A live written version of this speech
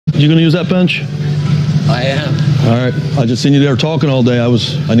You gonna use that bench? I am. All right. I just seen you there talking all day. I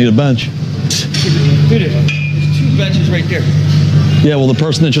need a bench. Dude, there's 2 benches right there. Yeah, well, the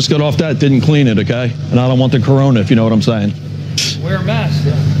person that just got off that didn't clean it, okay? And I don't want the corona, if you know what I'm saying. Wear a mask.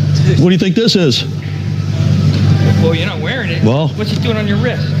 What do you think this is? Well, you're not wearing it. Well. What's it doing on your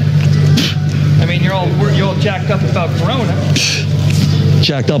wrist? I mean, you're all jacked up about corona.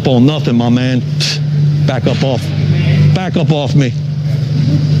 Jacked up on nothing, my man. Back up off. Back up off me.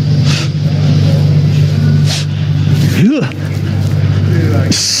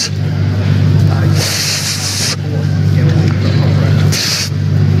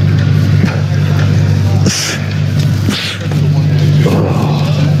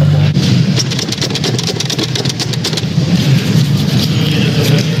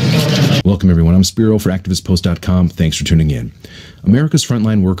 Welcome, everyone. I'm Spiro for ActivistPost.com. Thanks for tuning in. America's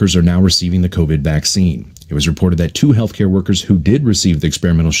frontline workers are now receiving the COVID vaccine. It was reported that 2 healthcare workers who did receive the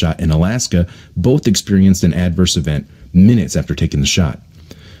experimental shot in Alaska both experienced an adverse event minutes after taking the shot.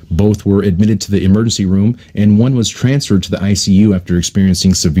 Both were admitted to the emergency room, and one was transferred to the ICU after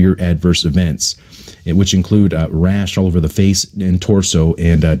experiencing severe adverse events, which include a rash all over the face and torso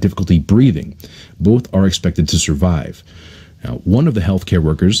and difficulty breathing. Both are expected to survive. Now, one of the healthcare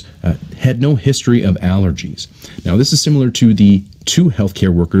workers had no history of allergies. Now, this is similar to the 2 healthcare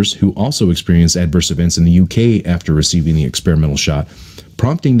workers who also experienced adverse events in the UK after receiving the experimental shot,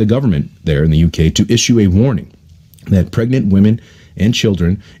 prompting the government there in the UK to issue a warning that pregnant women and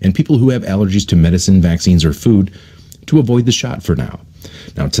children and people who have allergies to medicine, vaccines, or food to avoid the shot for now.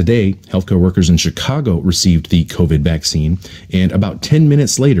 Now, today, healthcare workers in Chicago received the COVID vaccine, and about 10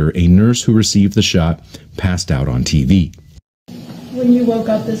 minutes later, a nurse who received the shot passed out on TV. When you woke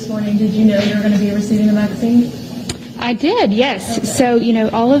up this morning, did you know you were going to be receiving the vaccine? I did, yes. Okay. So,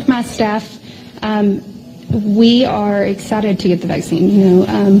 all of my staff, we are excited to get the vaccine.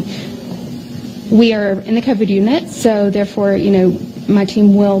 We are in the COVID unit, so therefore, my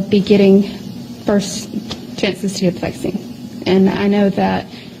team will be getting first chances to get the vaccine. And I know that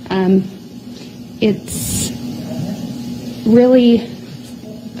it's really,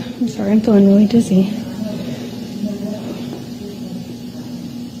 I'm sorry, I'm feeling really dizzy.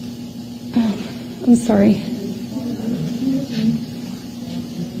 I'm sorry.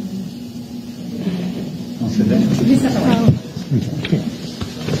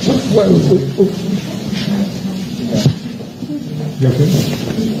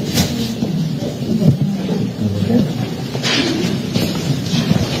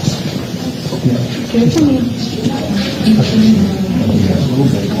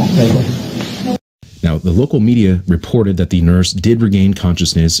 Now, the local media reported that the nurse did regain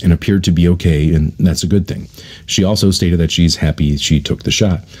consciousness and appeared to be okay, and that's a good thing. She also stated that she's happy she took the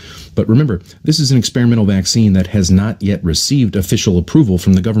shot. But remember, this is an experimental vaccine that has not yet received official approval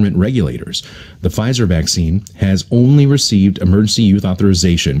from the government regulators. The Pfizer vaccine has only received emergency use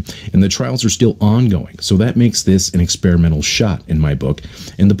authorization, and the trials are still ongoing. So that makes this an experimental shot in my book,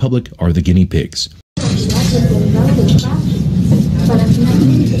 and the public are the guinea pigs. Para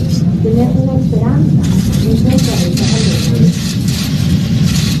finalmente tener una esperanza en contra del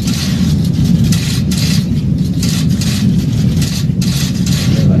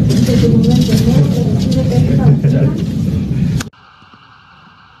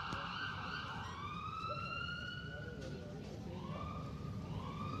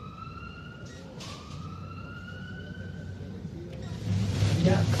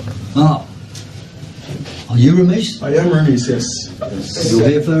Are you Remeece? I am Remeece, yes. You're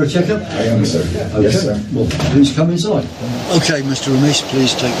here for a checkup? I am, sir. Okay. Yes, sir. Well, please come inside. Okay, Mr. Remeece,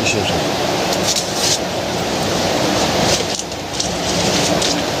 please take the shirt off.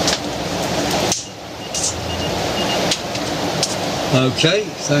 Okay,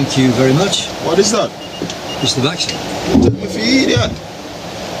 thank you very much. What is that? It's the vaccine. If you idiot.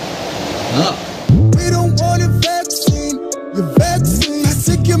 We don't want a vaccine, your vaccine. I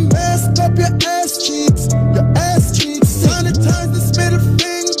think you messed up your ass cheeks, Sanitize this middle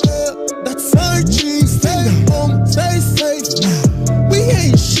finger, that's our cheeks. Stay home, stay safe. We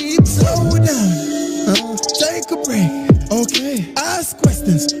ain't sheep, slow down. Take a break, okay? Ask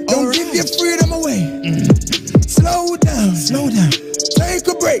questions, don't give your freedom away. Slow down, take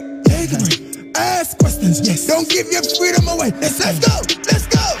a break, ask questions, yes. Don't give your freedom away. Let's go.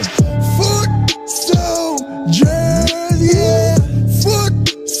 Foot soldiers, yeah. Foot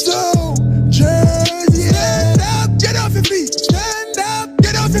soldiers, yeah. Stand up, get off your feet. Stand up,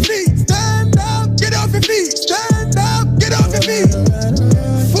 get off your feet. Stand up, get off your feet. Stand up, get off your feet.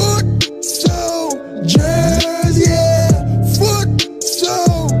 Foot soldiers, yeah. Foot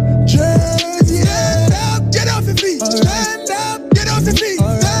soldiers, yeah. Stand up, get off your feet. Stand up, get off your feet.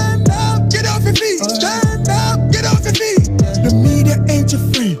 Stand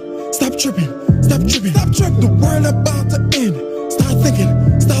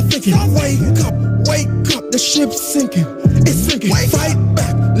thinking. Wake up, the ship's sinking. It's sinking. Fight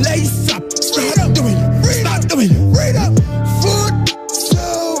back, lace up, stop doing it. Stop doing it. Foot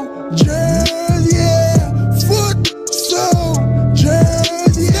soldiers, yeah. Foot soldiers,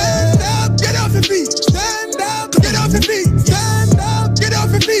 yeah. Stand up, get off your feet. Stand up, get off your feet. Stand up, get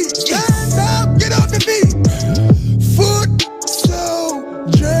off your feet. Stand up, get off your feet. Foot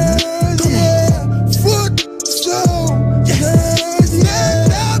soldiers, yeah. Foot soldiers, yeah.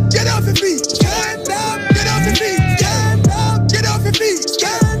 Stand up, get off your feet. Stand up, get off your feet. Stand up, get off your feet.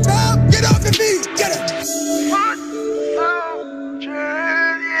 Stand up, get off your feet. Get it. Foot soldiers,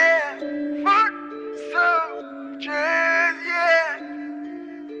 yeah. Foot soldiers, yeah.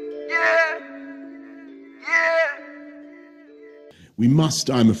 Yeah. Yeah. We must,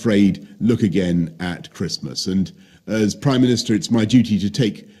 I'm afraid, look again at Christmas. And as Prime Minister, it's my duty to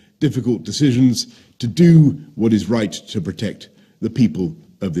take difficult decisions, to do what is right to protect the people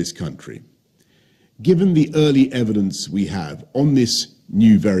of this country. Given the early evidence we have on this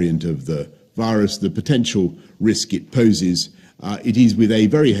new variant of the virus, the potential risk it poses, it is with a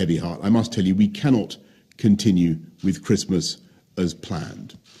very heavy heart, I must tell you, we cannot continue with Christmas as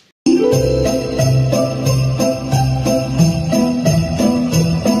planned.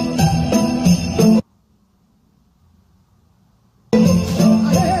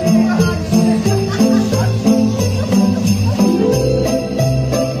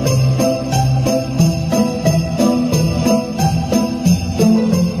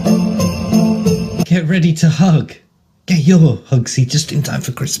 Get ready to hug. Get your hugsy just in time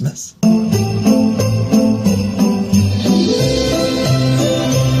for Christmas.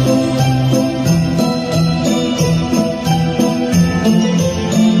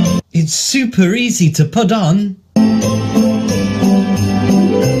 It's super easy to put on.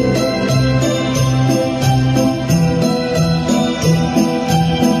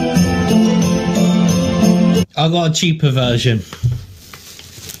 I got a cheaper version.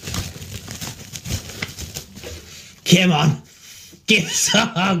 Come on, give us a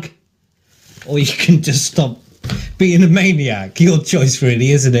hug. Or you can just stop being a maniac. Your choice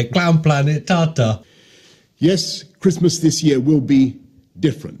really, isn't it? Clown Planet, Tata. Yes, Christmas this year will be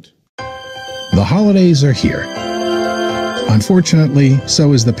different. The holidays are here. Unfortunately,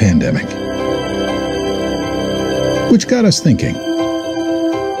 so is the pandemic. Which got us thinking.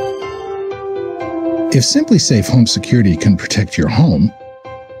 If Simply Safe Home Security can protect your home,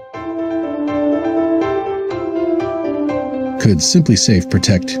 could Simply Safe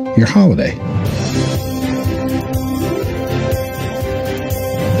protect your holiday?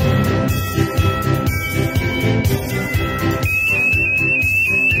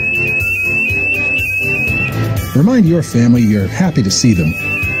 Remind your family you're happy to see them,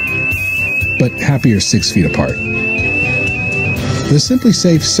 but happier 6 feet apart. The Simply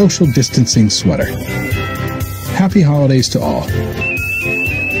Safe Social Distancing Sweater. Happy holidays to all.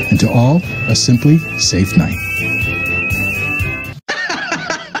 And to all, a Simply Safe night.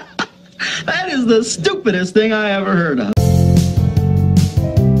 That is the stupidest thing I ever heard of.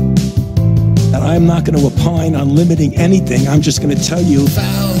 And I'm not going to opine on limiting anything. I'm just going to tell you.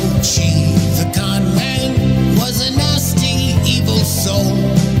 Fauci, the con man, was a nasty, evil soul.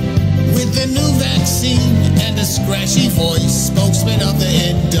 With a new vaccine and a scratchy voice, spokesman of the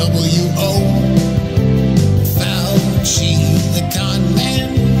NWO. Fauci, the con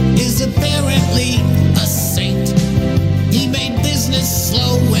man, is apparently a saint. He made business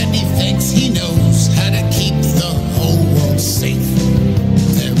slow and he thinks he knows how to keep the whole world safe.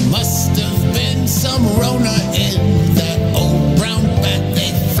 There must have been some Rona in that old brown bat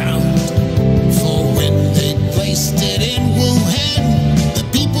they found. For when they placed it in Wuhan, the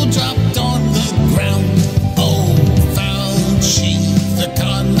people dropped on the ground. Oh, Fauci, the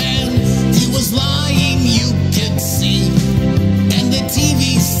con man, he was lying, you can see. And the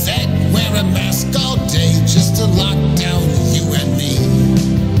TV said, wear a mask all day just to lock down you and me.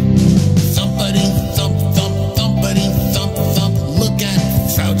 Thumpity thump thump, thumpity thump thump, look at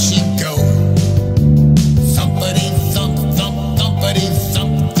Fauci go. Thumpity thump thump, thumpity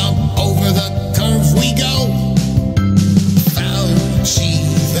thump thump, over the curve we go. Fauci,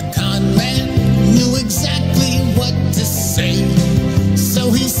 the con man, knew exactly what to say.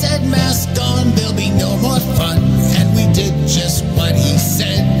 So he said, mask on, there'll be no more fun. And we did just what he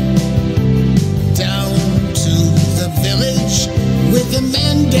said. Down to the village with a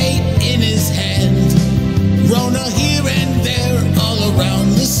mandate in his hand. Rona here and there, all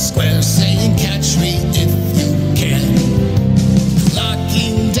around the square, saying catch me if you can.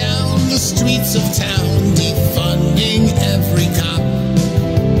 Locking down the streets of town, defunding every cop.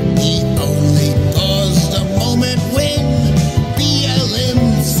 He only paused a moment when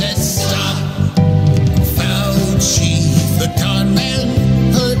BLM said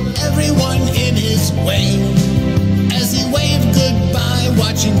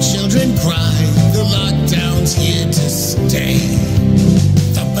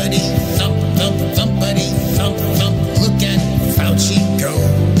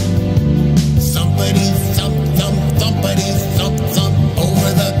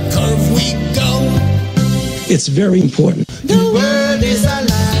It's very important. The world